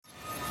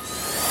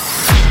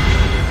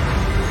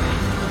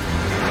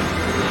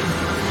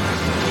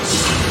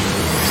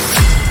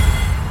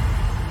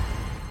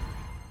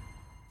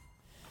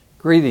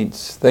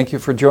Greetings. Thank you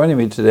for joining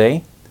me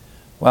today.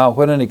 Wow,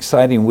 what an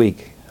exciting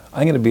week.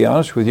 I'm going to be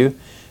honest with you.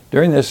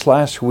 During this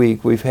last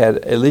week, we've had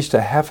at least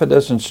a half a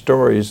dozen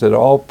stories that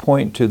all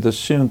point to the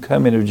soon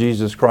coming of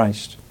Jesus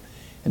Christ.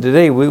 And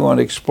today we want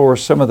to explore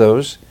some of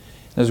those.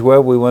 As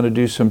well, we want to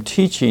do some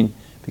teaching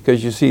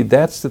because you see,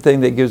 that's the thing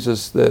that gives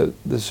us the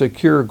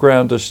secure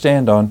ground to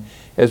stand on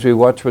as we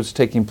watch what's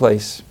taking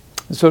place.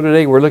 And so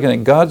today we're looking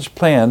at God's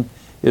plan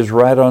is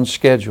right on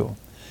schedule.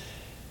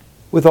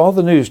 With all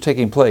the news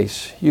taking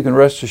place, you can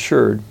rest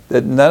assured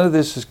that none of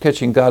this is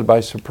catching God by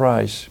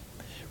surprise.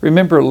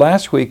 Remember,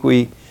 last week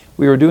we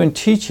were doing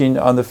teaching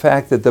on the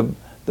fact that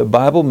the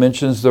Bible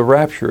mentions the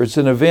rapture. It's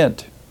an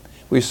event.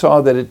 We saw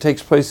that it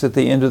takes place at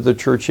the end of the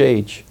church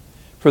age.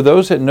 For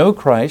those that know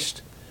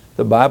Christ,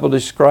 the Bible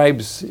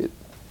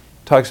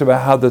talks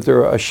about how that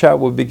a shout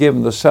will be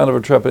given, the sound of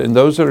a trumpet, and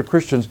those that are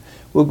Christians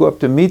will go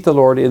up to meet the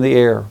Lord in the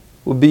air.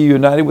 Will be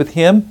united with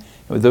Him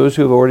and with those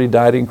who have already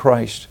died in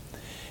Christ.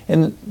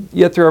 And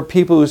yet there are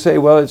people who say,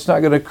 well, it's not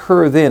going to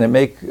occur then. It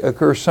may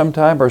occur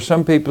sometime, or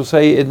some people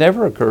say it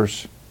never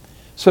occurs.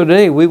 So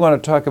today we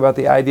want to talk about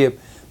the idea of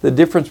the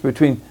difference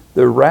between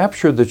the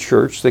rapture of the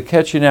church, the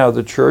catching out of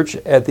the church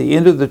at the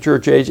end of the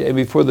church age and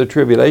before the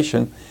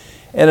tribulation,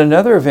 and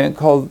another event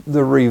called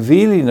the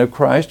revealing of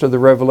Christ, or the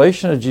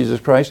revelation of Jesus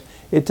Christ.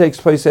 It takes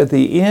place at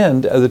the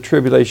end of the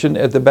tribulation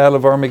at the Battle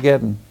of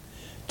Armageddon.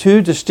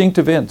 Two distinct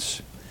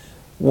events.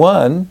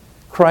 One,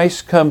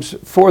 Christ comes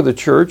for the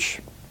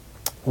church.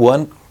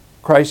 One,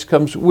 Christ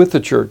comes with the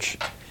church.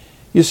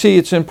 You see,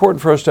 it's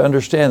important for us to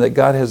understand that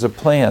God has a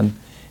plan,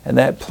 and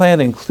that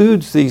plan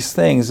includes these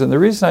things. And the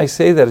reason I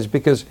say that is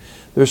because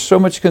there's so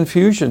much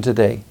confusion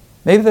today.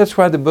 Maybe that's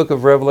why the book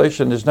of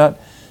Revelation is not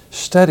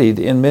studied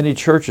in many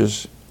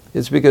churches.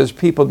 It's because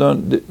people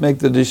don't make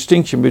the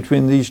distinction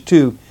between these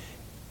two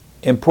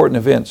important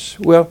events.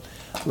 Well,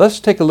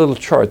 let's take a little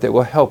chart that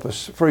will help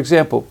us. For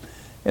example,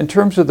 in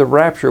terms of the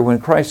rapture, when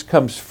Christ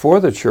comes for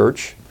the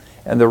church,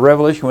 and the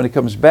revelation when He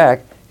comes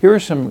back, here are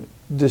some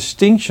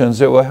distinctions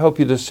that will help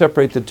you to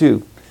separate the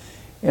two.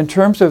 In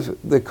terms of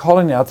the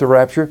calling out the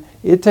rapture,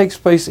 it takes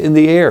place in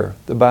the air.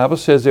 The Bible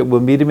says it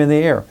will meet Him in the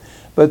air.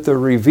 But the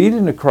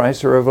revealing of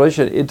Christ, the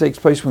revelation, it takes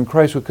place when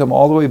Christ will come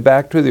all the way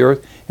back to the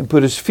earth and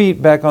put His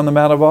feet back on the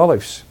Mount of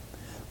Olives.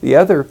 The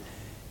other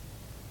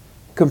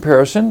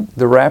comparison,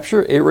 the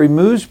rapture, it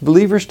removes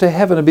believers to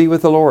heaven to be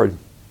with the Lord.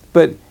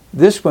 But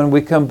this one,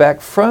 we come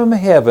back from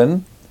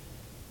heaven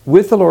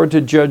with the Lord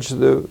to judge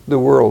the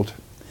world.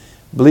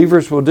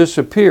 Believers will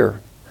disappear.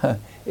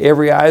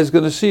 Every eye is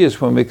going to see us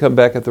when we come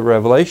back at the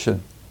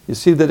revelation. You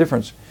see the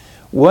difference?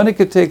 One, it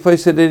could take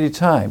place at any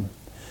time.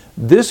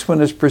 This one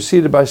is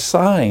preceded by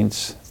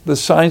signs, the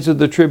signs of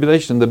the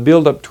tribulation, the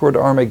build-up toward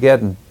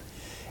Armageddon.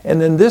 And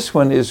then this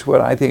one is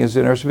what I think is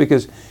interesting,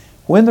 because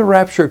when the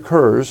rapture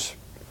occurs,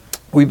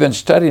 we've been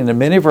studying in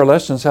many of our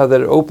lessons how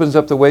that it opens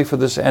up the way for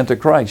this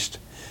Antichrist.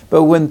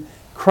 But when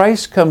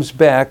Christ comes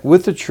back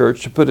with the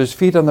church to put His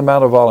feet on the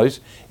Mount of Olives,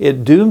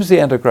 it dooms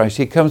the Antichrist.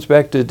 He comes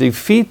back to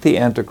defeat the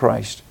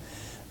Antichrist.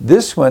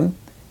 This one,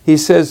 He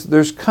says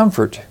there's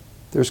comfort.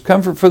 There's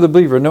comfort for the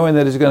believer knowing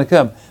that He's going to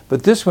come.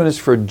 But this one is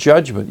for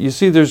judgment. You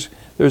see, there's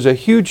a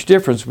huge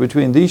difference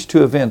between these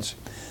two events.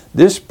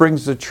 This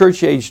brings the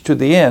church age to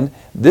the end.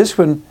 This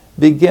one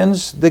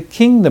begins the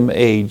kingdom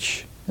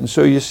age. And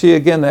so you see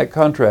again that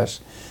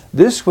contrast.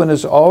 This one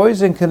is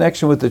always in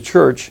connection with the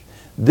church.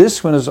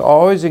 This one is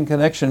always in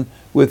connection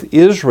with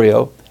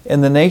Israel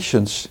and the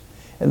nations.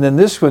 And then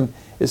this one,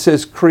 it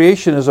says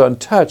creation is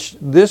untouched.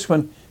 This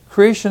one,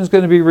 creation is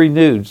going to be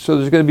renewed. So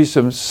there's going to be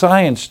some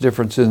science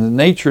differences and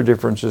nature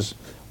differences.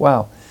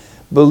 Wow.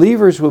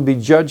 Believers will be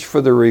judged for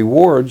their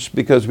rewards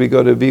because we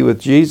go to be with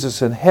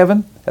Jesus in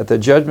heaven at the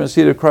judgment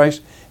seat of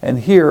Christ. And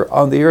here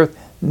on the earth,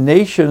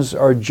 nations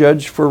are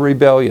judged for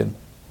rebellion.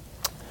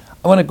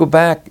 I want to go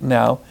back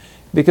now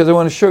because I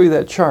want to show you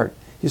that chart.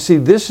 You see,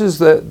 this is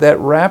that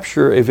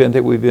rapture event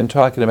that we've been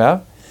talking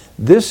about.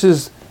 This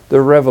is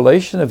the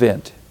revelation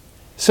event.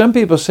 Some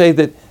people say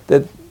that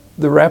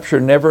the rapture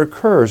never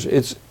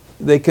occurs.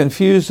 They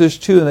confuse this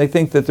two and they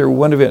think that they're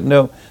one event.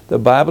 No, the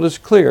Bible is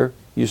clear.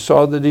 You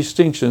saw the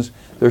distinctions.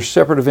 They're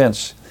separate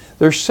events.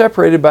 They're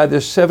separated by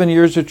the 7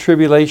 years of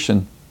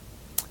tribulation.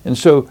 And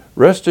so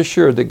rest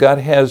assured that God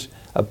has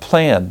a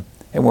plan,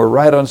 and we're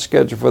right on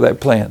schedule for that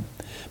plan.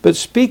 But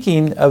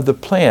speaking of the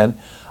plan,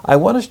 I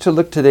want us to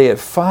look today at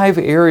 5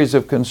 areas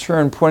of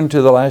concern pointing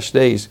to the last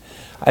days.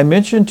 I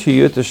mentioned to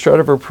you at the start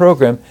of our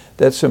program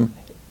that some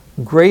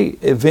great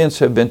events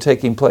have been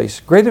taking place.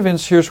 Great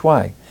events, here's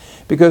why.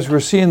 Because we're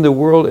seeing the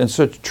world in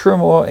such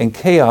turmoil and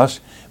chaos,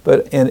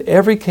 but in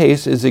every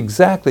case is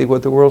exactly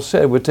what the world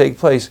said would take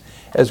place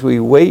as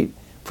we wait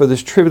for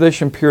this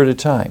tribulation period of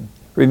time.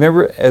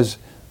 Remember, as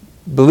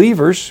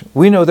believers,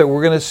 we know that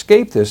we're going to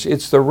escape this.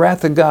 It's the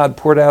wrath of God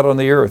poured out on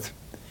the earth.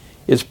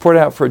 It's poured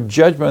out for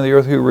judgment on the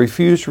earth who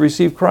refuse to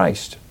receive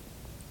Christ.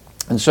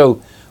 And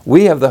so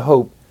we have the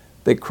hope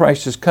that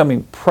Christ is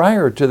coming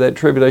prior to that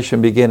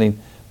tribulation beginning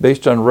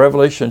based on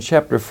Revelation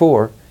chapter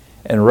 4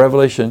 and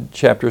Revelation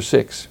chapter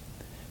 6.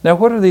 Now,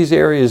 what are these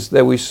areas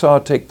that we saw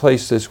take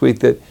place this week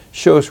that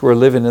show us we're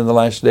living in the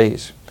last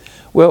days?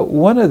 Well,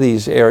 one of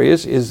these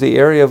areas is the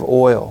area of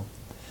oil.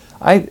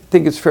 I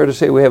think it's fair to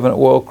say we have an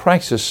oil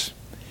crisis.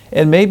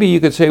 And maybe you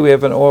could say we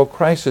have an oil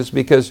crisis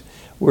because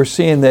we're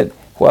seeing that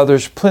while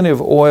there's plenty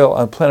of oil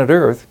on planet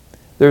Earth,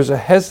 there's a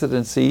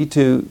hesitancy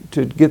to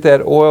get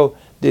that oil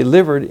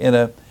delivered in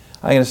an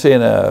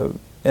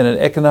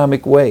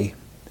economic way.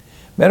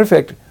 Matter of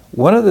fact,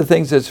 one of the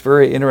things that's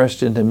very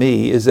interesting to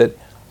me is that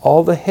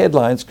all the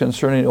headlines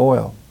concerning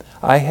oil.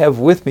 I have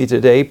with me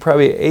today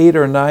probably 8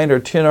 or 9 or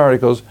 10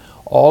 articles,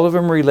 all of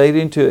them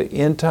relating to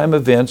end-time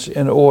events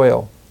in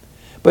oil.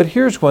 But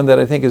here's one that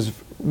I think is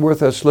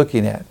worth us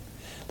looking at.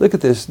 Look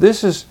at this.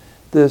 This is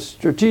the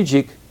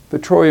Strategic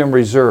Petroleum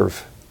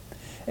Reserve.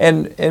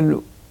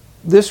 And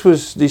this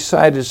was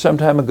decided some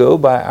time ago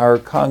by our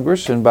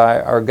Congress and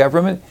by our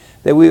government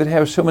that we would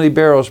have so many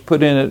barrels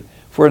put in it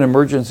for an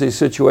emergency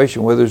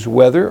situation, whether it's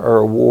weather or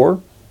a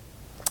war.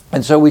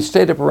 And so we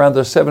stayed up around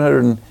the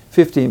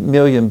 750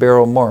 million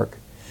barrel mark.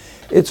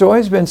 It's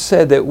always been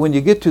said that when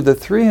you get to the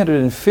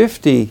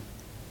 350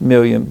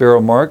 million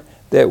barrel mark,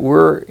 that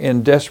we're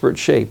in desperate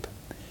shape.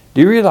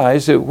 Do you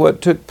realize that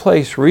what took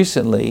place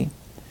recently,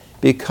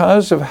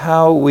 because of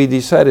how we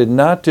decided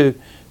not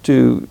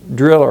to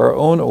drill our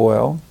own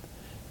oil,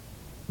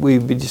 we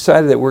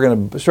decided that we're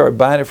going to start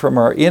buying it from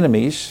our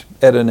enemies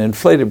at an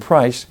inflated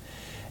price,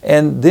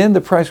 and then the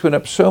price went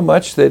up so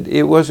much that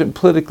it wasn't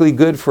politically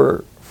good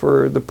for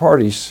the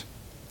parties.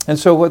 And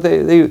so what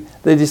they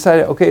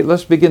decided, okay,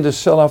 let's begin to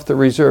sell off the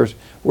reserves.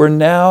 We're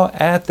now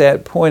at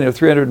that point of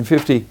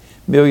 350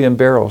 million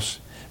barrels.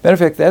 Matter of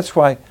fact, that's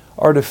why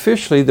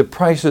artificially the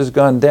price has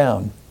gone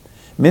down.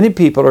 Many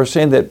people are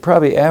saying that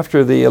probably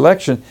after the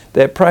election,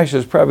 that price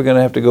is probably going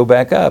to have to go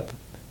back up.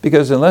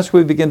 Because unless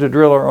we begin to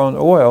drill our own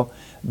oil,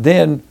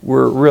 then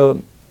we're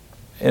real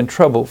in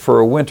trouble for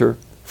a winter,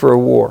 for a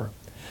war.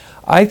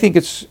 I think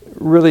it's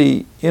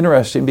really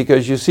interesting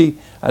because you see,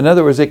 in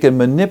other words, they can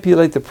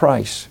manipulate the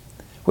price.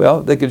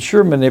 Well, they could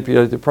sure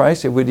manipulate the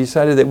price if we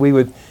decided that we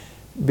would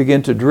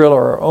begin to drill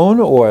our own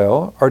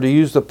oil or to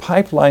use the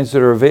pipelines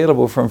that are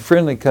available from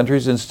friendly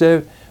countries.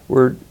 Instead,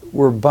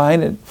 we're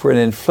buying it for an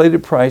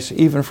inflated price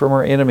even from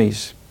our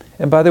enemies.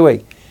 And by the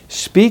way,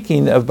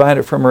 speaking of buying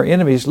it from our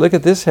enemies, look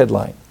at this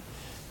headline.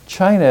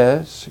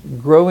 China's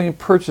growing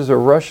purchase of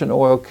Russian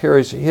oil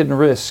carries hidden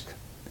risk.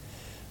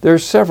 There are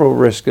several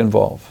risks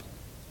involved.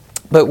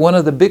 But one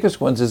of the biggest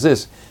ones is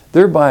this.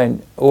 They're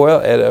buying oil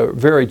at a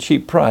very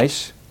cheap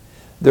price.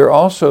 They're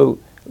also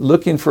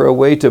looking for a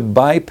way to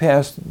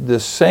bypass the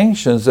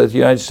sanctions that the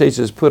United States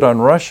has put on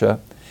Russia.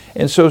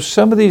 And so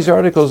some of these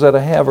articles that I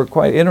have are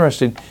quite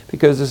interesting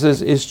because it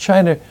says, is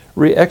China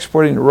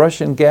re-exporting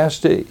Russian gas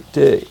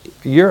to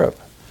Europe?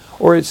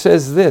 Or it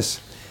says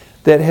this,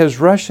 that has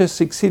Russia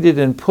succeeded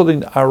in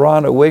pulling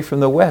Iran away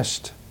from the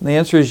West? And the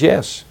answer is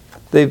yes.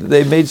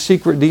 They've made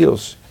secret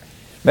deals.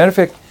 Matter of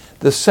fact,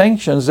 the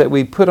sanctions that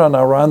we put on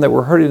Iran that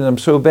were hurting them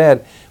so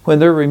bad, when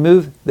they're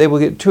removed, they will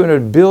get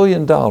 $200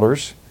 billion.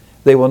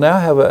 They will now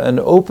have an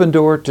open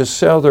door to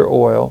sell their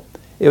oil.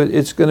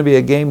 It's going to be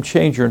a game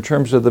changer in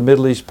terms of the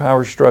Middle East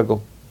power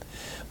struggle.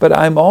 But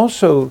I'm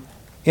also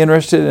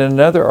interested in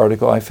another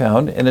article I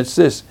found, and it's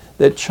this,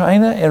 that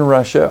China and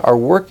Russia are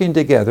working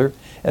together,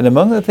 and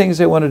among the things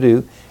they want to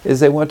do is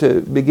they want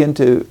to begin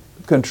to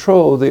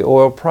control the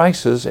oil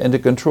prices and to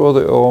control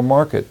the oil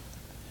market.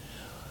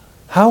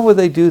 How will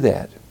they do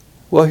that?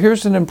 Well,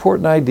 here's an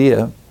important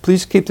idea.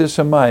 Please keep this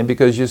in mind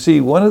because you see,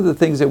 one of the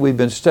things that we've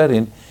been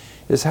studying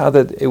is how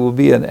that it will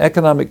be an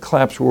economic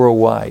collapse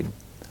worldwide.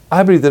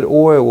 I believe that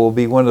oil will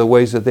be one of the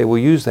ways that they will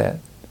use that.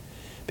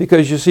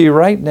 Because you see,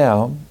 right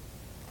now,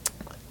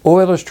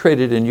 oil is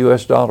traded in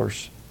US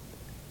dollars.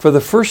 For the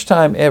first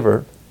time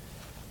ever,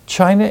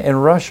 China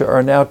and Russia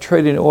are now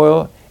trading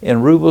oil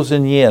in rubles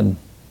and yen.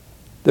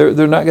 They're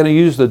not going to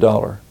use the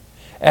dollar.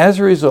 As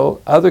a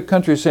result, other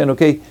countries are saying,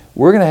 okay,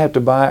 we're going to have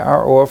to buy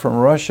our oil from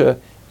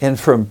Russia and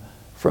from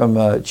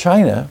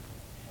China.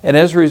 And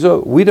as a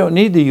result, we don't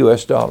need the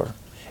US dollar.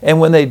 And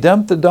when they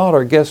dump the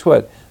dollar, guess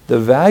what? The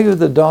value of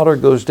the dollar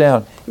goes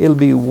down. It'll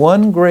be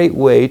one great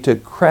way to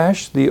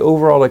crash the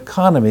overall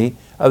economy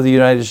of the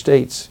United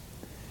States.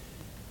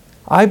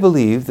 I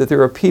believe that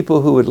there are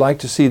people who would like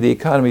to see the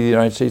economy of the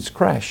United States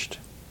crashed,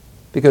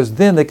 because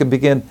then they could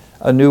begin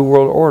a new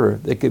world order.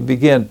 They could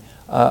begin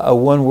a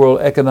one world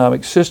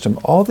economic system.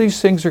 All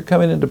these things are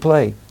coming into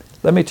play.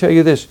 Let me tell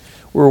you this.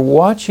 We're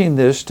watching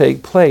this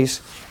take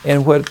place,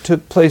 and what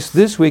took place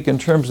this week in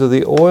terms of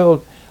the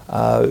oil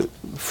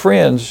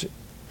friends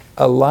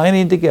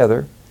aligning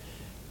together,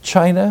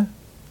 China,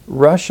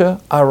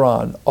 Russia,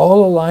 Iran,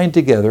 all aligned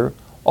together,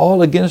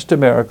 all against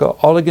America,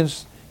 all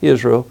against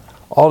Israel,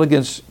 all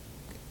against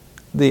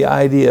the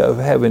idea of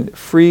having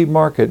free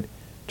market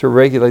to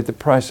regulate the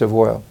price of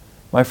oil.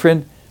 My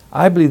friend,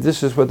 I believe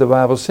this is what the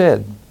Bible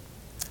said,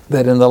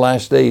 that in the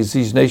last days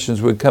these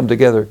nations would come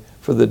together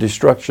for the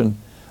destruction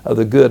of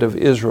the good of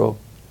Israel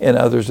and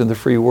others in the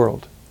free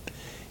world.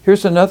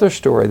 Here's another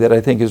story that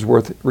I think is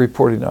worth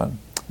reporting on,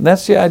 and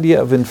that's the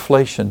idea of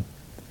inflation.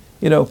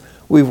 You know,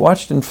 we've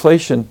watched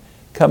inflation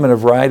come in a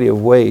variety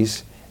of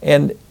ways.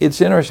 And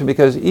it's interesting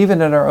because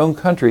even in our own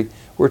country,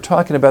 we're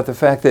talking about the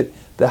fact that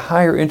the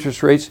higher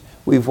interest rates,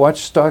 we've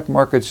watched stock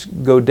markets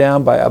go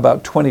down by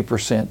about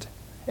 20%.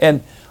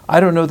 And I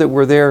don't know that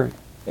we're there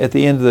at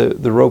the end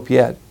of the rope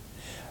yet.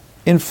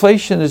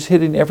 Inflation is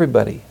hitting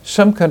everybody.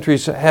 Some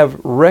countries have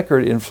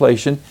record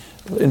inflation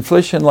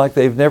like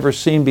they've never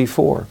seen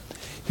before.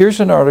 Here's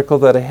an article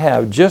that I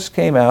have, just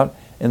came out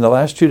in the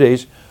last 2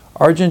 days.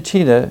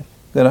 Argentina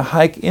going to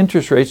hike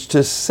interest rates to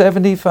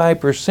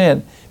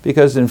 75%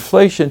 because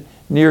inflation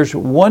nears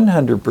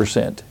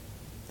 100%.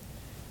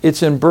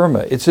 It's in Burma,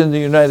 it's in the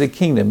United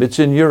Kingdom, it's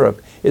in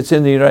Europe, it's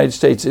in the United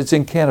States, it's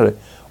in Canada.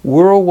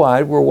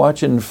 Worldwide, we're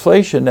watching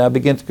inflation now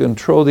begin to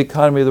control the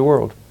economy of the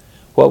world.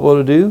 What will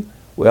it do?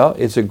 Well,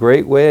 it's a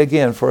great way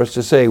again for us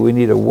to say we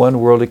need a one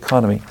world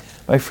economy.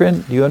 My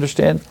friend, do you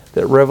understand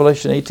that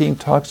Revelation 18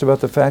 talks about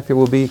the fact there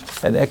will be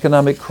an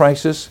economic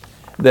crisis,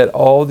 that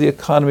all the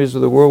economies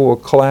of the world will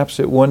collapse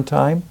at one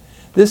time?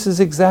 This is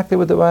exactly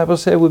what the Bible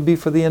said would be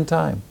for the end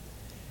time.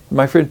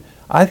 My friend,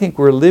 I think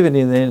we're living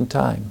in the end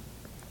time.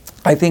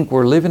 I think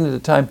we're living at a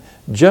time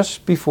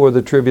just before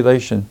the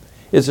tribulation.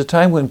 It's a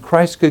time when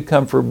Christ could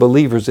come for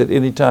believers at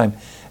any time.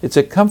 It's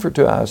a comfort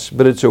to us,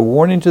 but it's a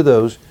warning to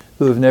those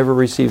who have never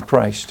received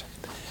Christ.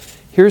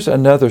 Here's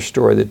another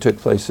story that took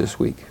place this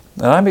week.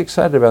 And I'm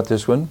excited about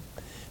this one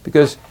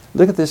because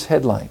look at this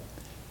headline.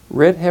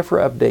 Red heifer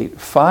update.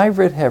 5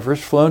 red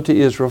heifers flown to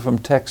Israel from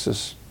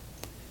Texas.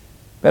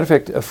 Matter of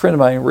fact, a friend of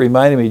mine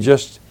reminded me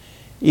just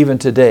even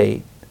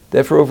today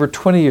that for over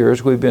 20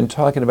 years we've been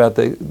talking about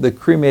the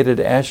cremated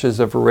ashes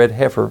of a red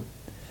heifer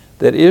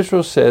that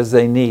Israel says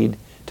they need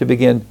to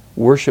begin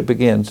worship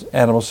again,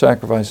 animal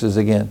sacrifices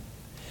again.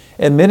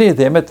 And many of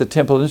them at the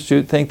Temple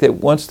Institute think that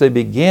once they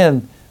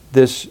begin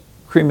this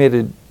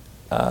cremated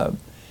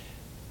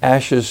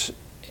ashes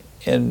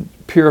and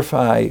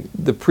purify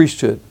the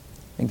priesthood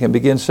and can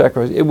begin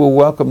sacrifice, it will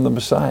welcome the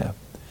Messiah.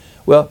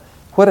 Well,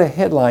 what a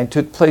headline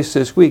took place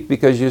this week,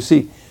 because you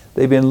see,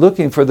 they've been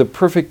looking for the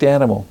perfect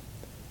animal,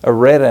 a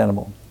red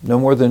animal, no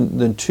more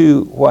than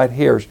 2 white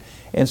hairs.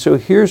 And so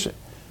here's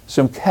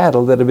some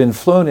cattle that have been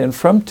flown in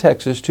from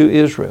Texas to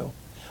Israel.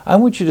 I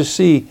want you to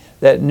see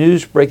that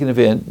news-breaking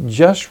event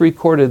just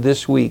recorded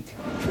this week.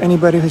 For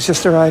anybody who's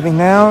just arriving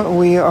now,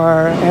 we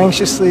are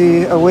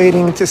anxiously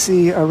awaiting to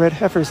see our red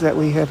heifers that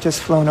we have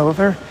just flown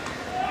over.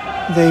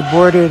 They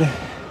boarded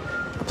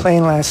a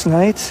plane last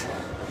night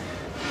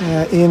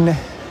in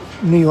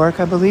New York,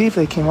 I believe.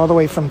 They came all the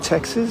way from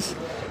Texas,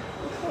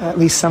 at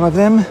least some of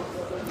them.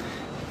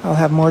 I'll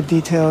have more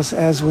details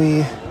as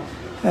we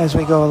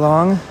go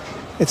along.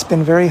 It's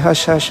been very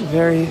hush-hush,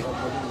 very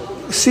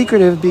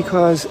secretive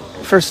because,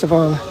 first of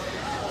all,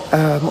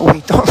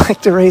 we don't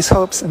like to raise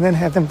hopes and then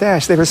have them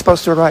dash. They were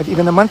supposed to arrive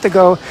even a month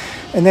ago,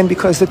 and then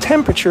because the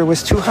temperature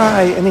was too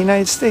high in the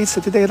United States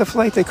at the day of the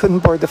flight, they couldn't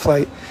board the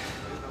flight.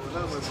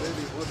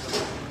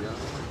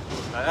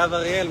 הרב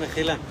אריאל,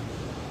 מחילה.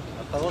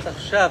 הפרות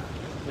עכשיו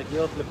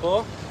מגיעות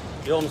לפה,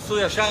 יורמסו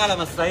ישר על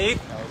המשאית.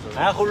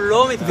 אנחנו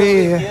לא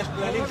מתקרבים, כי יש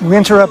כללים. We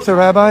interrupt the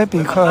rabbi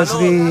because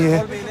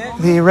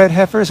the red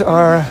heifers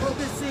are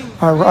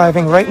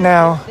arriving right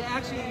now.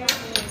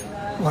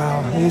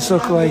 Wow, these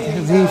look like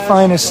the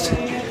finest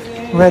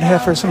red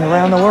heifers from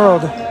around the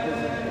world.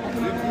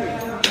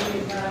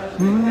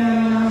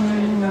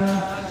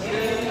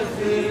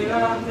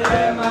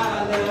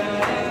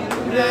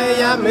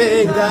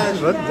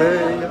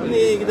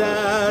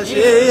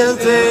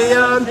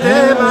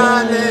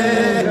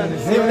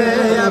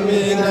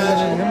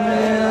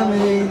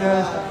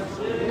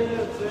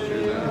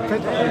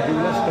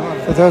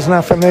 For those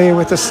not familiar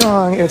with the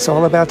song, it's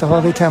all about the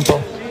Holy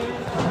Temple.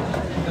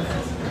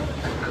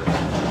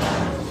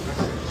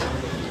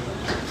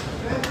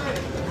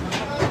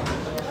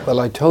 Well,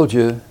 I told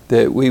you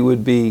that we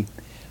would be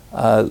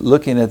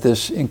looking at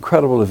this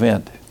incredible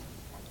event.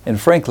 And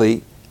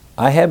frankly,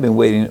 I have been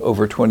waiting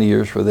over 20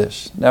 years for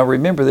this. Now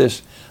remember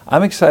this,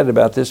 I'm excited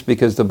about this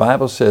because the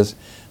Bible says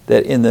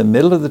that in the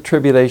middle of the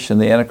tribulation,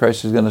 the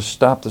Antichrist is going to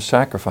stop the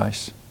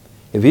sacrifice.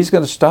 If he's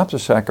going to stop the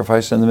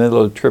sacrifice in the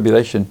middle of the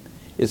tribulation,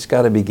 it's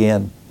got to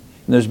begin.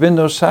 And there's been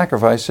no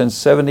sacrifice since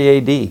 70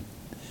 AD.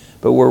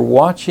 But we're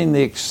watching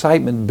the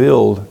excitement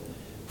build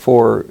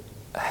for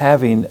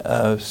having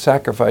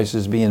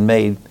sacrifices being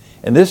made.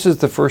 And this is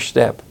the first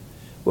step.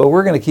 Well,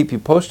 we're going to keep you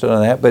posted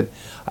on that, but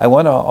I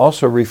want to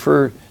also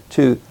refer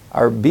to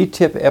our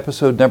B-Tip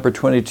episode number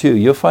 22.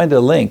 You'll find a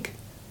link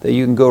that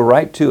you can go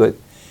right to it.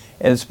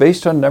 And it's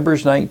based on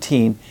Numbers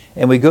 19.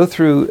 And we go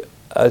through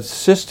a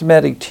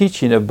systematic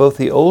teaching of both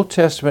the Old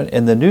Testament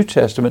and the New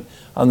Testament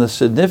on the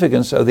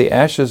significance of the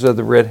ashes of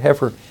the red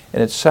heifer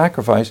and its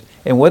sacrifice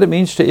and what it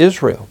means to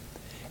Israel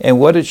and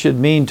what it should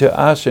mean to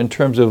us in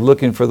terms of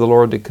looking for the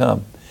Lord to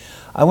come.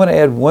 I want to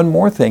add one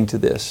more thing to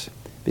this,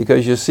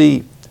 because you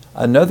see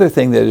another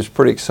thing that is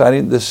pretty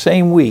exciting. The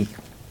same week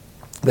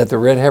that the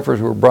red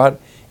heifers were brought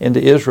into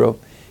Israel,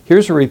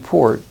 here's a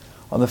report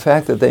on the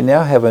fact that they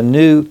now have a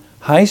new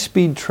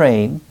high-speed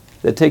train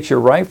that takes you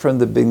right from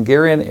the Ben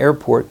Gurion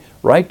airport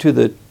right to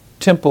the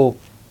Temple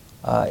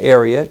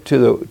area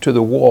to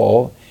the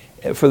wall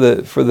for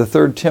the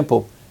third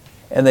temple,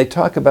 and they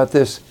talk about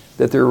this,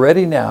 that they're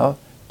ready now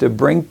to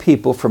bring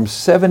people from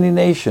 70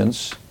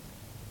 nations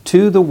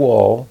to the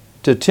wall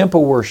to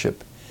temple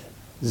worship.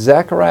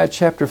 Zechariah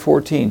chapter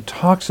 14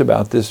 talks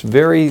about this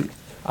very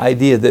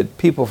idea that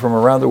people from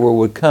around the world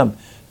would come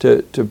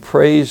to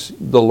praise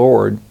the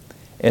Lord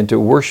and to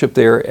worship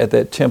there at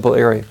that temple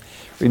area.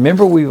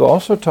 Remember, we've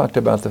also talked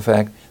about the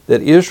fact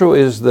that Israel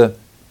is the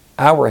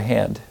hour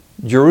hand,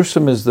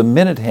 Jerusalem is the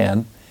minute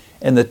hand,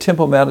 and the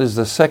Temple Mount is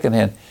the second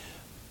hand.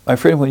 My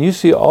friend, when you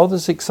see all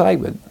this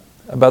excitement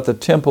about the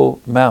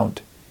Temple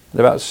Mount and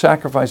about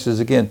sacrifices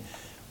again,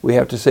 we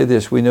have to say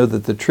this. We know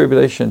that the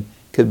tribulation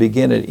could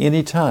begin at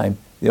any time.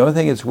 The only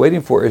thing it's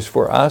waiting for is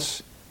for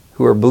us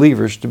who are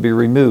believers to be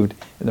removed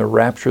in the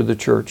rapture of the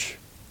church.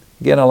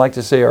 Again, I like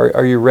to say,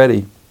 are you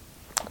ready?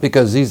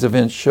 Because these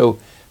events show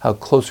how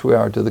close we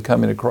are to the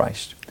coming of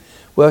Christ.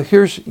 Well,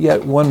 here's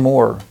yet one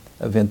more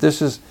event.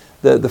 This is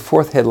the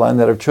fourth headline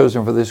that I've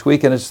chosen for this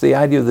week, and it's the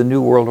idea of the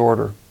New World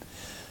Order.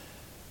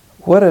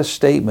 What a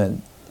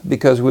statement,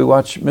 because we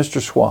watched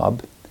Mr.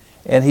 Schwab,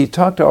 and he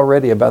talked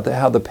already about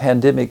how the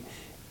pandemic,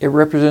 it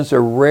represents a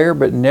rare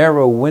but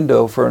narrow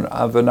window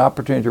of an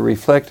opportunity to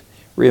reflect,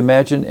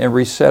 reimagine, and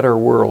reset our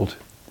world.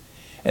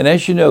 And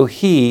as you know,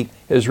 he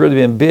has really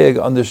been big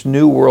on this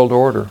New World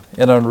Order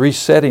and on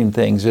resetting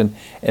things.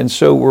 And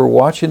so we're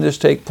watching this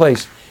take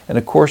place. And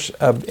of course,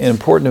 an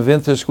important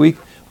event this week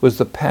was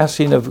the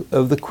passing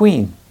of the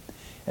Queen.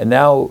 And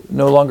now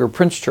no longer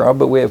Prince Charles,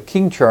 but we have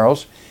King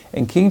Charles.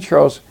 And King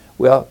Charles,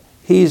 well,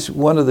 he's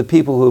one of the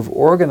people who have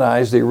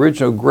organized the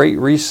original Great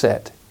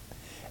Reset.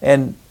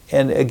 And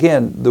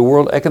again, the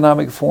World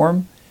Economic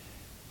Forum,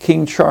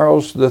 King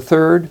Charles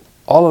III,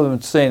 all of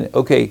them saying,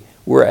 okay,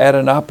 we're at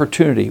an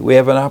opportunity. We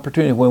have an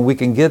opportunity when we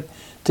can get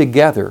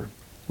together.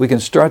 We can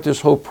start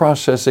this whole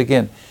process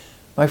again.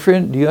 My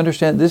friend, do you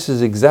understand? This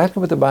is exactly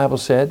what the Bible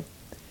said.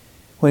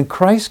 When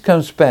Christ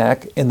comes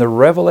back in the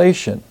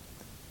Revelation,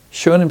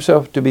 showing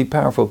himself to be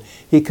powerful,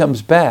 he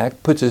comes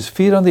back, puts his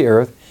feet on the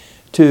earth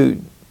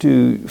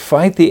to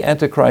fight the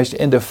Antichrist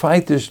and to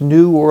fight this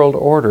new world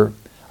order,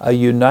 a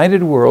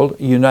united world,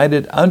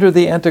 united under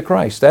the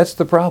Antichrist. That's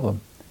the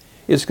problem.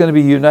 It's going to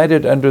be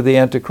united under the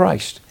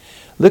Antichrist.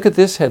 Look at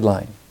this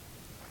headline.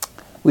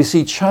 We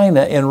see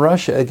China and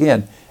Russia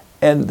again.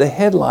 And the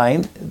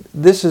headline,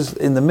 this is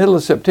in the middle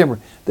of September,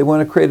 they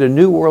want to create a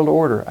new world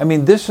order. I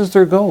mean, this is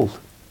their goal.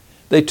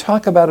 They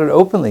talk about it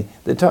openly.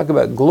 They talk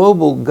about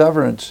global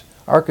governance,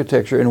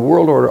 architecture, and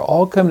world order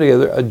all come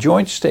together, a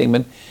joint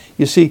statement.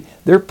 You see,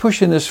 they're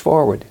pushing this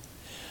forward.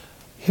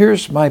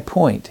 Here's my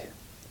point.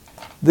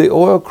 The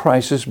oil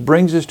crisis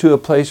brings us to a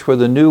place where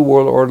the new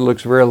world order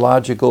looks very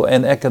logical,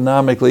 and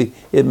economically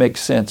it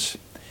makes sense.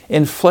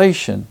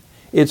 Inflation,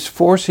 it's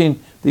forcing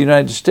the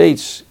United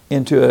States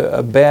into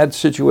a bad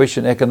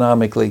situation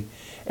economically.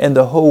 And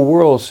the whole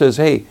world says,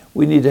 hey,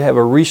 we need to have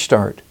a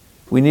restart.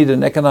 We need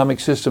an economic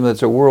system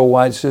that's a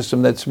worldwide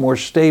system that's more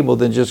stable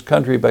than just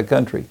country by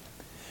country.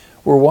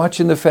 We're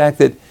watching the fact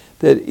that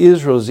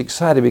Israel is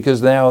excited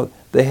because now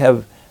they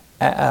have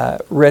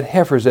red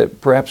heifers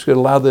that perhaps could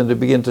allow them to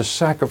begin to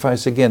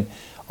sacrifice again.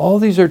 All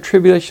these are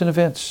tribulation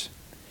events.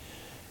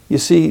 You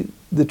see,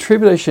 the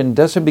tribulation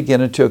doesn't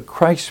begin until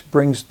Christ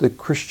brings the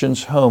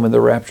Christians home in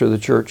the rapture of the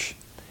church.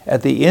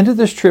 At the end of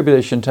this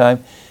tribulation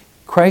time,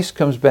 Christ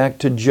comes back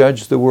to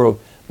judge the world.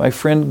 My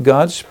friend,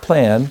 God's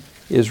plan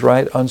is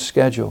right on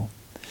schedule.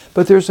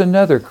 But there's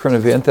another current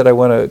event that I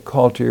want to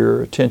call to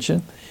your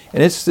attention,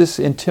 and it's this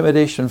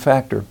intimidation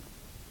factor.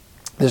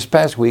 This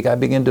past week, I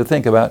began to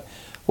think about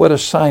what a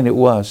sign it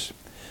was.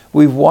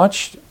 We've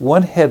watched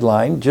one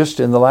headline just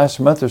in the last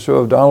month or so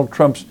of Donald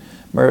Trump's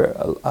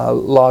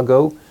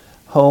Mar-a-Lago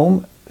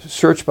home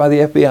searched by the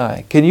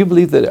FBI. Can you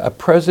believe that a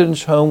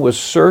president's home was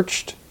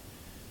searched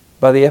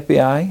by the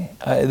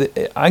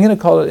FBI? I'm going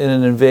to call it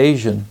an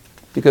invasion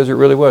because it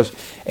really was.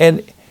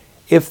 And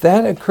if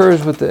that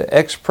occurs with the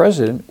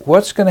ex-president,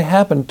 what's going to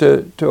happen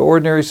to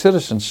ordinary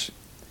citizens?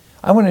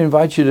 I want to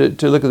invite you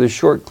to look at the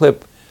short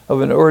clip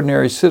of an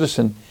ordinary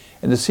citizen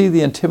and to see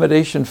the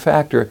intimidation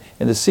factor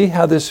and to see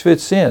how this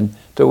fits in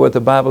to what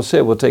the Bible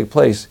said will take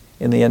place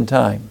in the end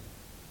time.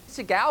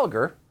 Lisa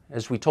Gallagher,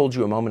 as we told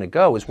you a moment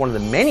ago, is one of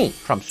the many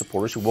Trump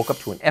supporters who woke up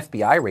to an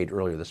FBI raid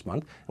earlier this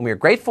month, and we are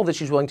grateful that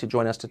she's willing to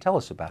join us to tell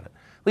us about it.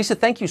 Lisa,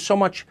 thank you so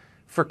much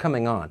for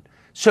coming on.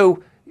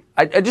 So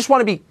I just want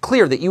to be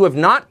clear that you have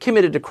not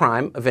committed a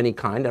crime of any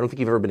kind. I don't think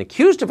you've ever been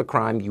accused of a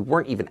crime. You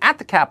weren't even at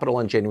the Capitol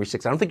on January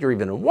 6th. I don't think you're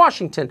even in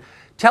Washington.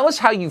 Tell us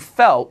how you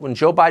felt when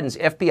Joe Biden's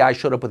FBI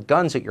showed up with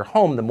guns at your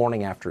home the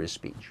morning after his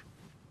speech.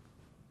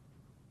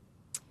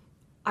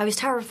 I was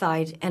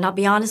terrified, and I'll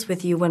be honest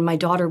with you, when my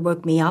daughter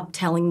woke me up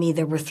telling me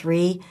there were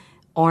 3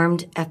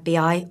 armed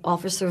FBI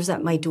officers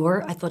at my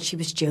door, I thought she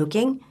was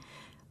joking,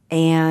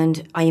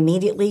 and I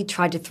immediately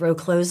tried to throw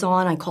clothes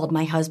on. I called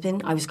my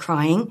husband. I was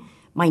crying.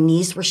 My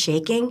knees were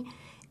shaking,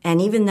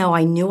 and even though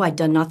I knew I'd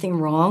done nothing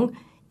wrong,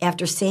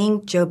 after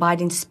seeing Joe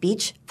Biden's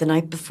speech the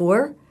night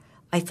before,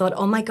 I thought,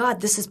 oh my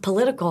God, this is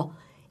political,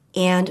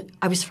 and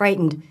I was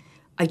frightened.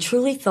 I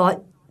truly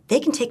thought they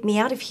can take me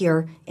out of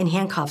here in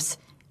handcuffs.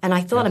 And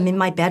I thought, I'm in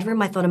my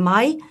bedroom. I thought, am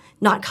I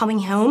not coming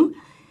home?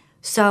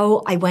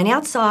 So I went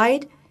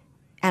outside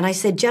and I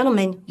said,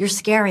 gentlemen, you're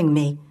scaring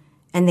me.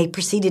 And they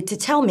proceeded to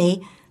tell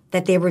me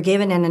that they were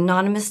given an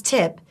anonymous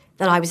tip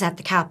that I was at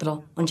the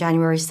Capitol on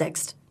January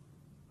 6th.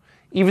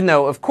 Even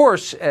though, of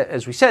course,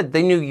 as we said,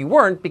 they knew you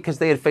weren't because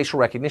they had facial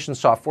recognition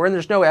software and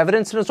there's no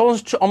evidence, and it's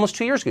almost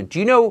 2 years ago. Do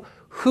you know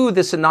who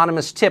this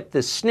anonymous tip,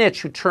 this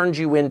snitch who turned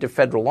you into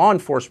federal law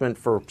enforcement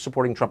for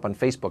supporting Trump on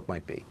Facebook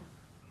might be?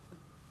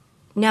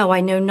 No, I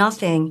know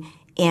nothing.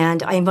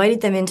 And I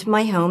invited them into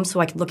my home so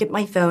I could look at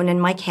my phone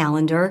and my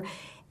calendar.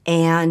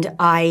 And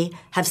I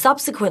have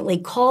subsequently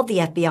called the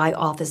FBI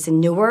office in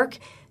Newark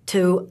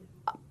to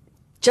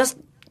just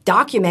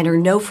document or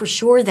know for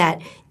sure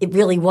that it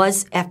really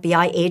was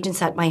FBI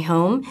agents at my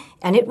home.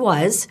 And it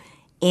was.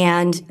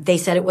 And they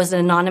said it was an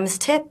anonymous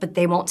tip, but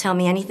they won't tell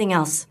me anything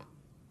else.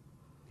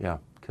 Yeah,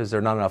 because there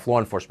are not enough law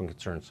enforcement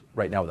concerns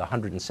right now with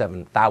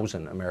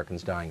 107,000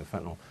 Americans dying of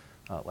fentanyl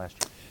last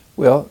year.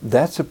 Well,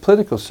 that's a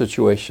political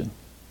situation.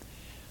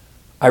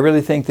 I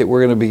really think that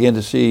we're going to begin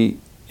to see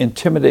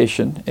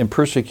intimidation and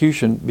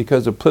persecution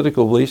because of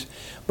political beliefs,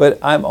 but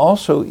I'm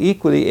also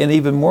equally and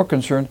even more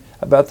concerned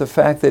about the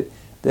fact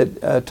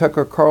that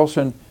Tucker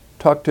Carlson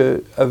talked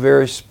to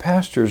various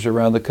pastors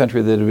around the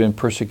country that have been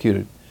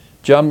persecuted.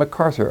 John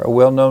MacArthur, a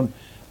well-known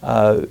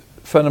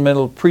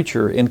fundamental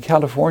preacher in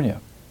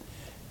California,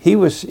 he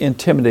was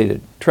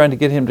intimidated, trying to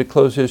get him to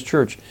close his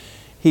church.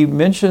 He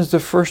mentions the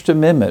First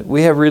Amendment.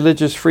 We have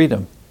religious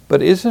freedom.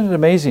 But isn't it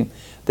amazing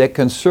that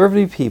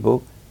conservative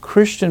people,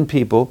 Christian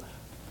people,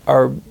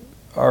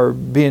 are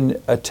being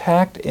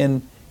attacked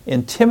and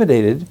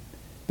intimidated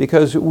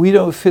because we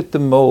don't fit the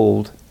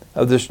mold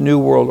of this new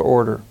world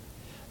order?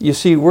 You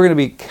see, we're going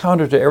to be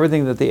counter to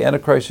everything that the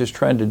Antichrist is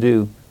trying to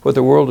do, what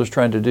the world is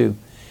trying to do.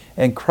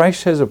 And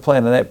Christ has a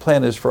plan, and that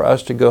plan is for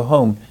us to go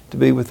home to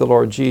be with the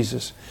Lord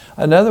Jesus.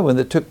 Another one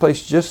that took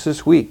place just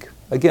this week,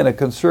 again, a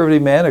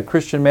conservative man, a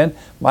Christian man,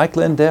 Mike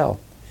Lindell.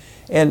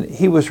 And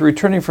he was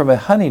returning from a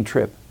hunting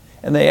trip,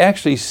 and they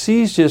actually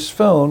seized his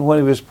phone when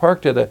he was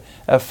parked at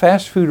a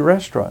fast food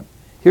restaurant.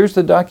 Here's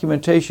the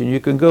documentation. You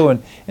can go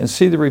and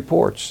see the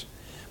reports.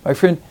 My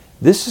friend,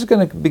 this is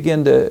going to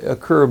begin to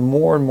occur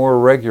more and more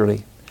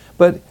regularly.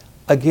 But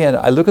again,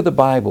 I look at the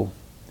Bible,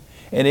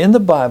 and in the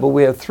Bible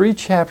we have 3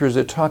 chapters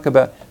that talk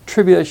about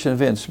tribulation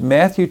events.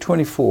 Matthew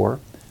 24,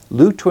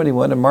 Luke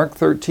 21, and Mark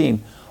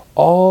 13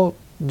 all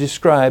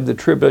describe the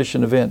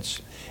tribulation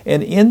events.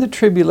 And in the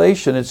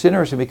tribulation, it's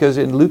interesting because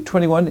in Luke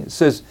 21 it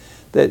says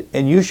that,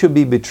 and you shall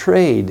be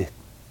betrayed.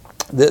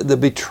 The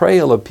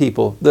betrayal of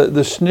people, the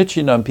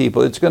snitching on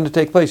people, it's going to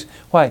take place.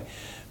 Why?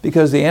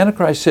 Because the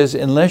Antichrist says,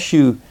 unless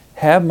you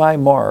have my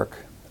mark,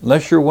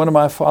 unless you're one of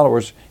my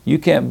followers, you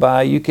can't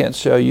buy, you can't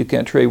sell, you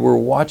can't trade. We're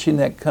watching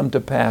that come to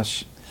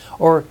pass.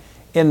 Or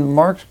in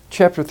Mark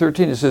chapter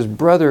 13, it says,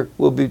 brother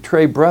will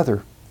betray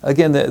brother.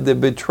 Again, the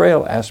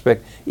betrayal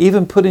aspect,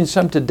 even putting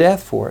some to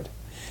death for it.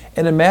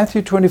 And in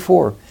Matthew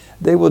 24,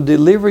 they will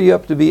deliver you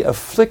up to be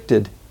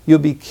afflicted. You'll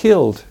be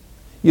killed.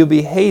 You'll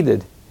be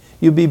hated.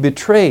 You'll be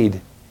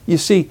betrayed. You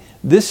see,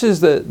 this is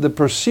the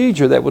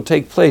procedure that will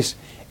take place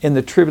in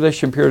the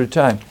tribulation period of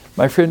time.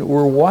 My friend,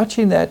 we're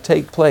watching that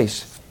take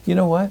place. You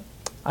know what?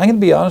 I'm going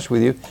to be honest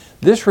with you.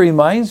 This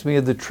reminds me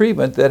of the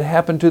treatment that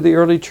happened to the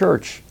early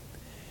church.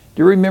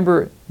 Do you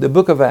remember the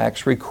book of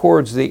Acts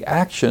records the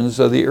actions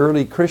of the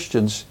early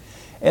Christians?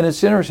 And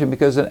it's interesting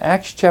because in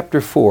Acts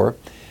chapter 4,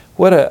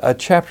 what a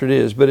chapter it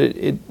is, but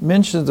it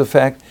mentions the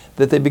fact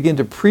that they begin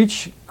to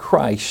preach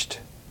Christ.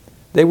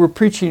 They were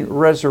preaching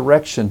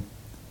resurrection.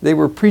 They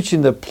were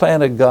preaching the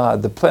plan of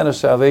God, the plan of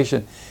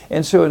salvation.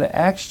 And so in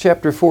Acts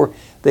chapter 4,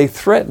 they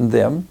threatened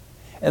them,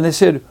 and they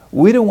said,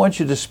 we don't want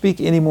you to speak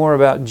anymore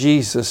about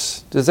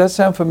Jesus. Does that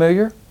sound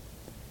familiar?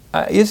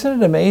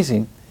 Isn't it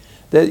amazing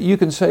that you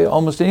can say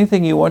almost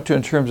anything you want to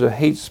in terms of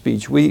hate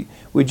speech? We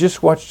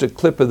just watched a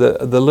clip of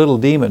the little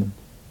demon,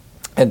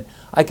 and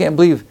I can't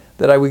believe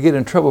that I would get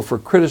in trouble for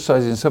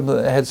criticizing something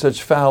that had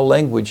such foul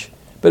language.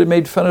 But it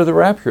made fun of the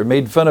rapture. It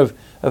made fun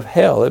of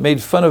hell. It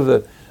made fun of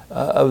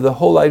the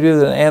whole idea of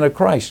the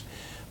Antichrist.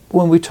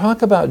 When we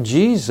talk about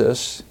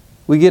Jesus,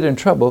 we get in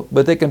trouble,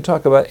 but they can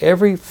talk about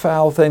every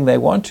foul thing they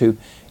want to,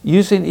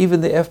 using even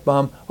the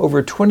F-bomb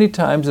over 20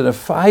 times in a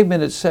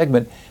 5-minute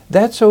segment.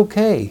 That's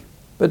okay,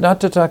 but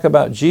not to talk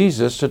about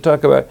Jesus, to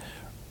talk about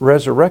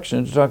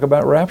resurrection, to talk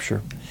about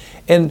rapture.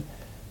 In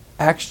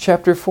Acts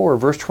chapter 4,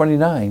 verse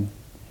 29,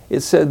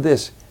 it said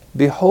this,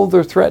 behold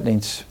their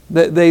threatenings.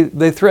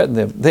 They threatened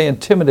them. They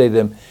intimidated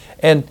them.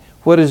 And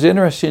what is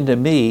interesting to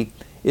me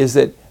is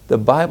that the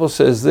Bible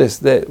says this,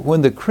 that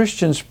when the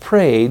Christians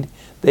prayed,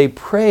 they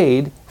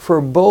prayed for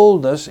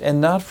boldness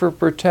and not for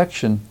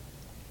protection.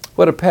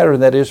 What a pattern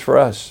that is for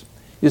us.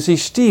 You see,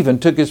 Stephen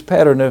took his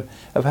pattern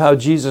of how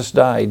Jesus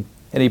died,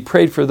 and he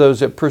prayed for those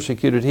that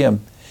persecuted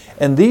him.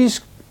 And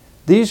these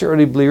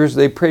early believers,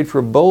 they prayed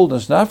for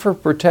boldness, not for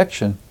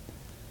protection.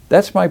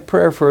 That's my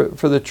prayer for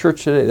the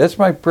church today. That's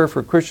my prayer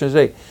for Christians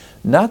today.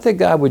 Not that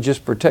God would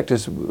just protect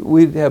us.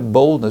 We'd have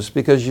boldness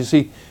because, you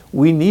see,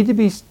 we need to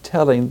be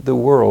telling the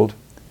world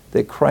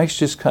that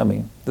Christ is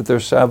coming, that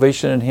there's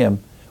salvation in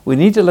Him. We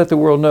need to let the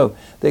world know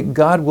that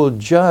God will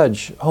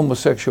judge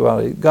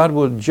homosexuality. God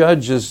will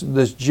judge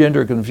this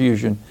gender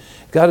confusion.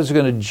 God is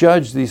going to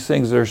judge these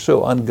things that are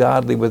so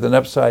ungodly with an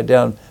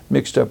upside-down,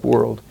 mixed-up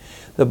world.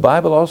 The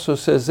Bible also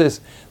says this,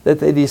 that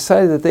they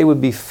decided that they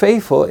would be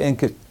faithful and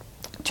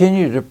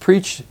continue to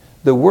preach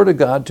the Word of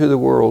God to the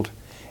world.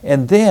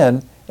 And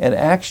then, in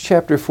Acts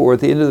chapter 4, at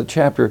the end of the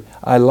chapter,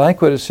 I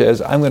like what it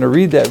says. I'm going to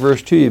read that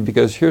verse to you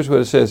because here's what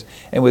it says.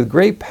 And with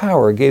great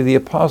power gave the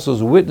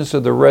apostles witness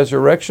of the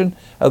resurrection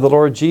of the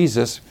Lord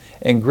Jesus,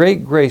 and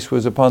great grace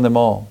was upon them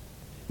all.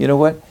 You know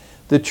what?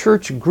 The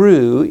church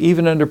grew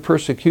even under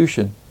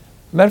persecution.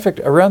 Matter of fact,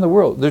 around the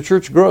world, the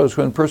church grows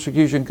when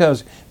persecution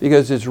comes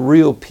because it's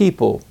real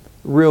people,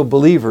 real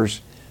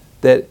believers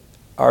that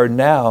are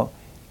now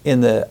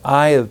in the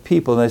eye of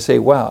people, and they say,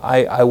 wow,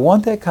 I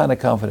want that kind of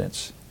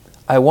confidence.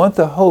 I want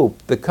the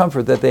hope, the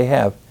comfort that they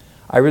have.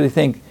 I really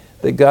think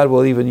that God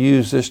will even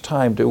use this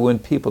time to win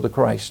people to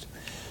Christ.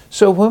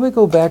 So when we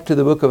go back to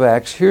the book of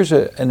Acts, here's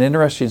an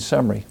interesting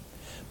summary.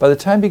 By the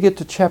time you get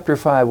to chapter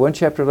 5, one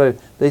chapter later,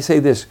 they say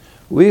this,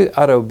 we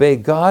ought to obey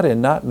God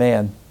and not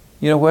man.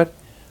 You know what?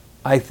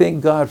 I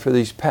thank God for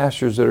these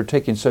pastors that are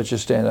taking such a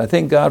stand. I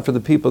thank God for the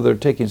people that are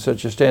taking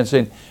such a stand,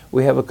 saying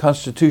we have a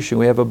constitution,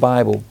 we have a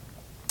Bible.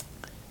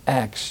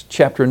 Acts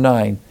chapter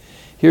 9.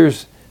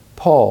 Here's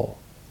Paul.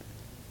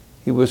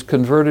 He was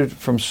converted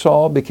from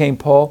Saul, became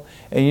Paul.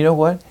 And you know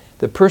what?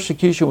 The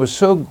persecution was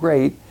so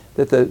great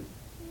that the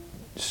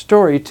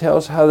story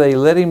tells how they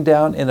let him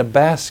down in a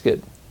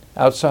basket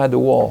outside the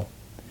wall.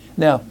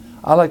 Now,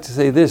 I like to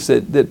say this,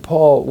 that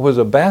Paul was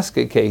a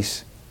basket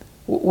case.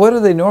 What do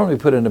they normally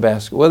put in a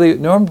basket? Well, they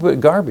normally put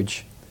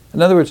garbage.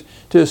 In other words,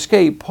 to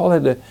escape, Paul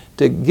had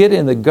to get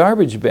in the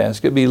garbage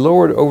basket, be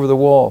lowered over the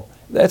wall.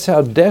 That's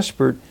how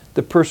desperate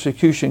the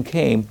persecution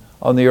came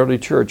on the early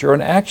church. Or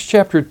in Acts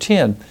chapter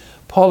 10,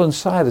 Paul and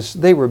Silas,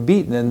 they were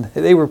beaten and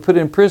they were put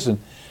in prison.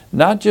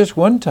 Not just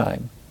one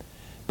time,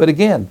 but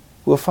again,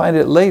 we'll find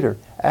it later.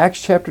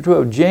 Acts chapter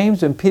 12,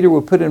 James and Peter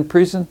were put in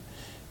prison.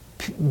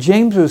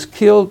 James was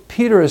killed,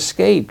 Peter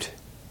escaped.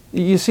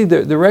 You see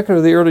the record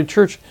of the early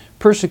church,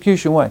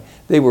 persecution, why?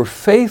 They were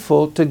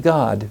faithful to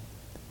God.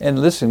 And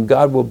listen,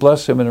 God will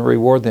bless them and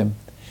reward them.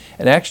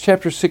 In Acts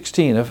chapter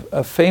 16,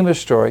 a famous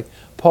story,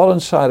 Paul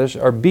and Silas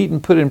are beaten,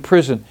 put in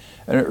prison.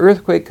 An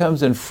earthquake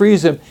comes and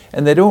frees them,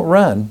 and they don't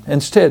run.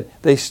 Instead,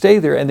 they stay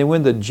there, and they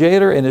win the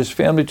jailer and his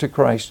family to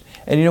Christ.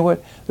 And you know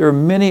what? There are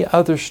many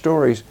other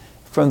stories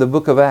from the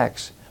book of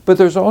Acts. But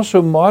there's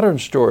also modern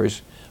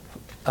stories.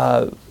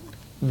 The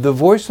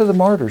voice of the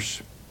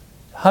martyrs.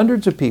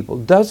 Hundreds of people,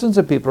 dozens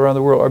of people around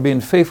the world are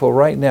being faithful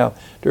right now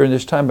during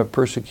this time of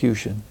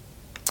persecution.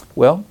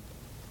 Well,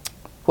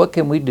 what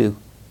can we do?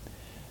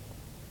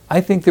 I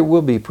think there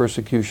will be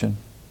persecution.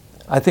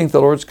 I think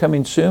the Lord's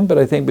coming soon, but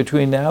I think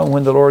between now and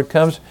when the Lord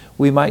comes,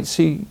 we might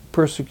see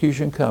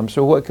persecution come.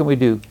 So what can we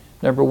do?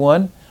 Number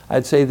one,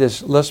 I'd say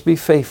this, let's be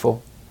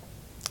faithful.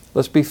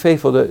 Let's be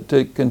faithful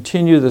to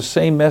continue the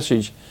same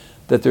message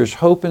that there's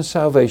hope and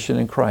salvation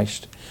in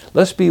Christ.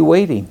 Let's be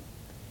waiting.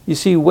 You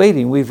see,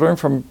 waiting, we've learned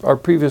from our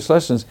previous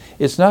lessons,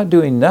 it's not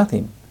doing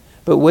nothing.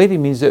 But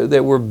waiting means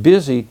that we're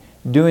busy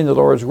doing the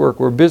Lord's work.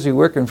 We're busy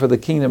working for the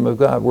kingdom of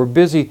God. We're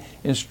busy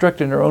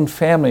instructing our own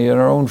family and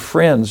our own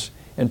friends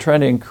and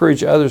trying to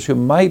encourage others who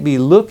might be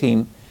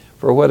looking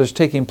for what is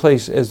taking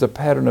place as the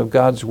pattern of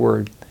God's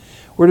Word.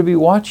 We're to be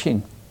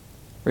watching.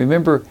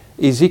 Remember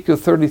Ezekiel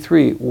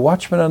 33,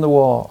 watchmen on the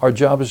wall. Our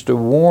job is to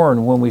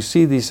warn when we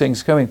see these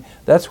things coming.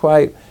 That's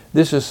why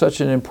this is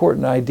such an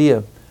important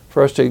idea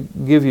for us to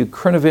give you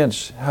current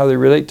events, how they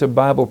relate to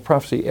Bible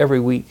prophecy every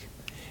week,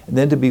 and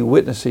then to be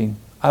witnessing.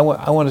 I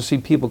want to see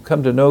people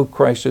come to know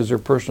Christ as their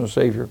personal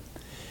Savior.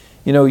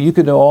 You know, you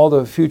can know all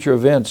the future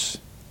events,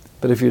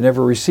 but if you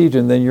never received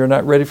Him, then you're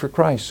not ready for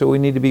Christ. So we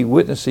need to be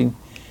witnessing.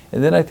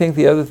 And then I think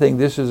the other thing,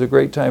 this is a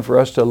great time for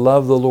us to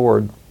love the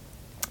Lord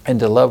and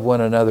to love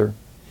one another.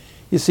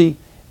 You see,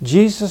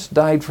 Jesus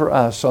died for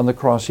us on the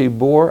cross. He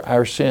bore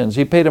our sins.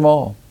 He paid them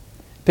all.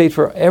 Paid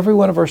for every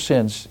one of our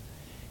sins.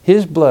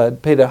 His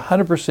blood paid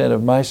 100%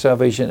 of my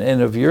salvation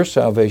and of your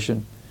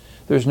salvation.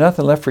 There's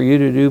nothing left for you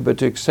to do but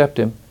to accept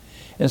Him.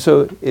 And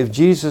so if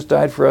Jesus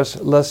died for us,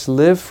 let's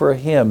live for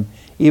Him,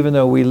 even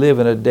though we live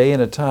in a day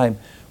and a time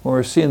when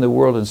we're seeing the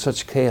world in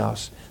such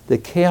chaos. The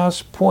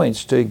chaos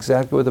points to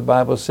exactly what the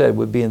Bible said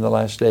would be in the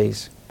last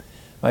days.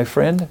 My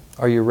friend,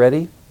 are you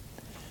ready?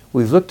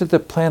 We've looked at the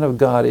plan of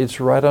God.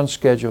 It's right on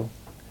schedule.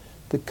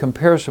 The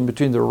comparison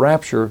between the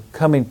rapture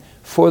coming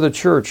for the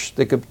church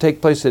that could take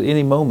place at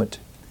any moment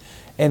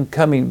and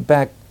coming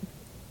back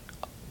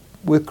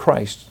with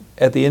Christ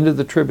at the end of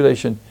the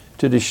tribulation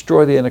to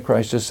destroy the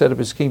Antichrist, to set up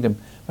His kingdom.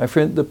 My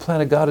friend, the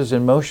plan of God is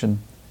in motion.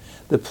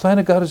 The plan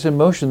of God is in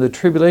motion. The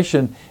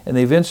tribulation and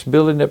the events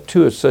building up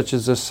to it, such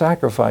as the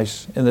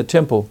sacrifice in the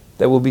temple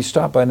that will be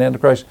stopped by an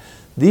Antichrist,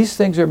 these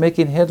things are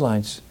making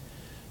headlines.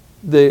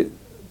 The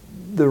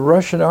the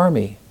Russian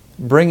army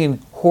bringing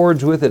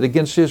hordes with it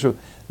against Israel.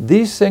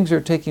 These things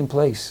are taking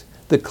place.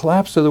 The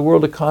collapse of the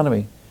world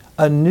economy,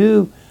 a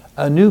new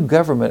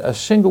government, a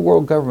single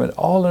world government,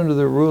 all under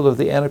the rule of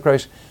the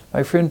Antichrist.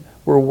 My friend,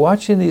 we're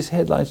watching these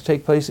headlines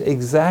take place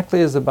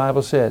exactly as the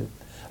Bible said.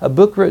 A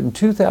book written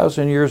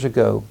 2,000 years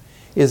ago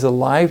is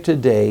alive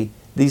today.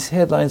 These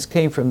headlines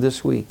came from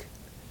this week.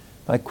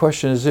 My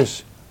question is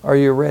this: are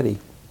you ready?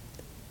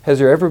 Has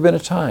there ever been a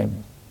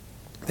time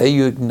that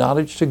you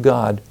acknowledge to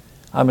God,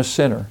 I'm a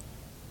sinner.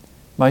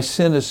 My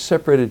sin has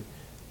separated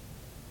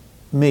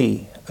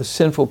me, a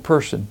sinful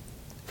person,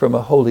 from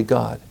a holy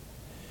God.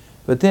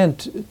 But then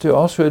to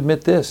also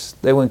admit this,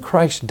 that when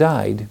Christ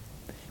died,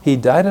 He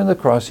died on the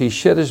cross, He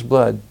shed His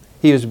blood,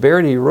 He was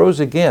buried, He rose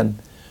again,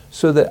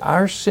 so that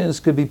our sins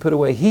could be put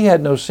away. He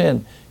had no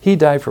sin. He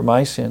died for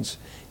my sins.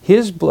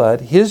 His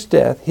blood, His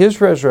death, His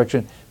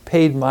resurrection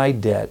paid my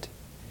debt.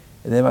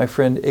 And then, my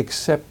friend,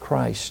 accept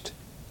Christ.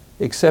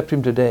 Accept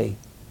Him today.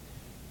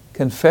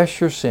 Confess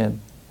your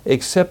sin.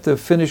 Accept the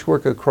finished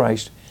work of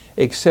Christ.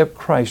 Accept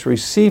Christ.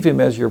 Receive Him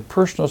as your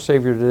personal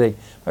Savior today.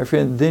 My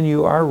friend, then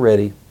you are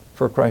ready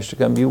for Christ to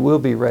come. You will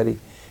be ready.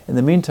 In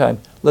the meantime,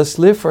 let's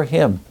live for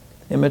Him.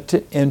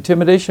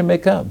 Intimidation may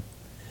come.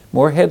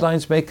 More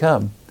headlines may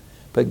come.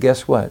 But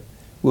guess what?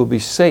 We'll be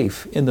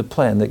safe in the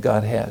plan that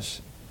God has.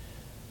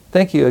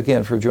 Thank you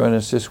again for joining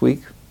us this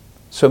week.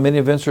 So many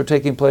events are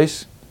taking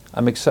place.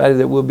 I'm excited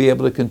that we'll be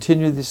able to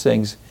continue these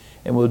things,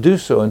 and we'll do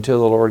so until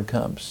the Lord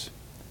comes.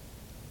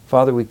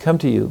 Father, we come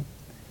to You.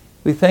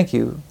 We thank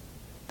You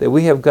that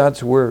we have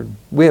God's Word.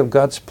 We have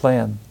God's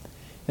plan.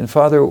 And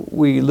Father,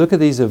 we look at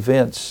these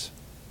events,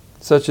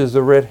 such as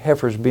the red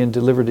heifers being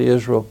delivered to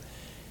Israel.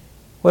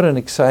 What an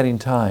exciting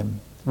time.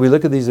 We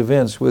look at these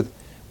events with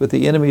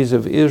the enemies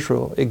of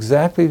Israel,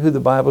 exactly who the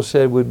Bible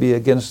said would be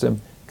against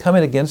them,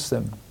 coming against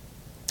them.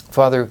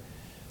 Father,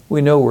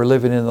 we know we're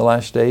living in the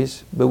last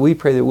days, but we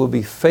pray that we'll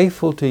be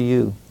faithful to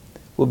You.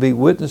 We'll be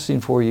witnessing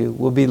for You.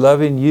 We'll be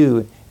loving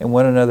You and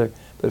one another.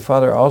 But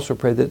Father, I also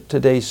pray that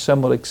today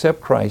some will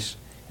accept Christ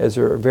as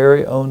their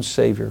very own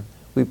Savior.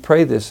 We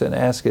pray this and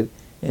ask it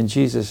in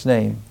Jesus'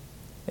 name.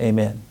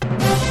 Amen.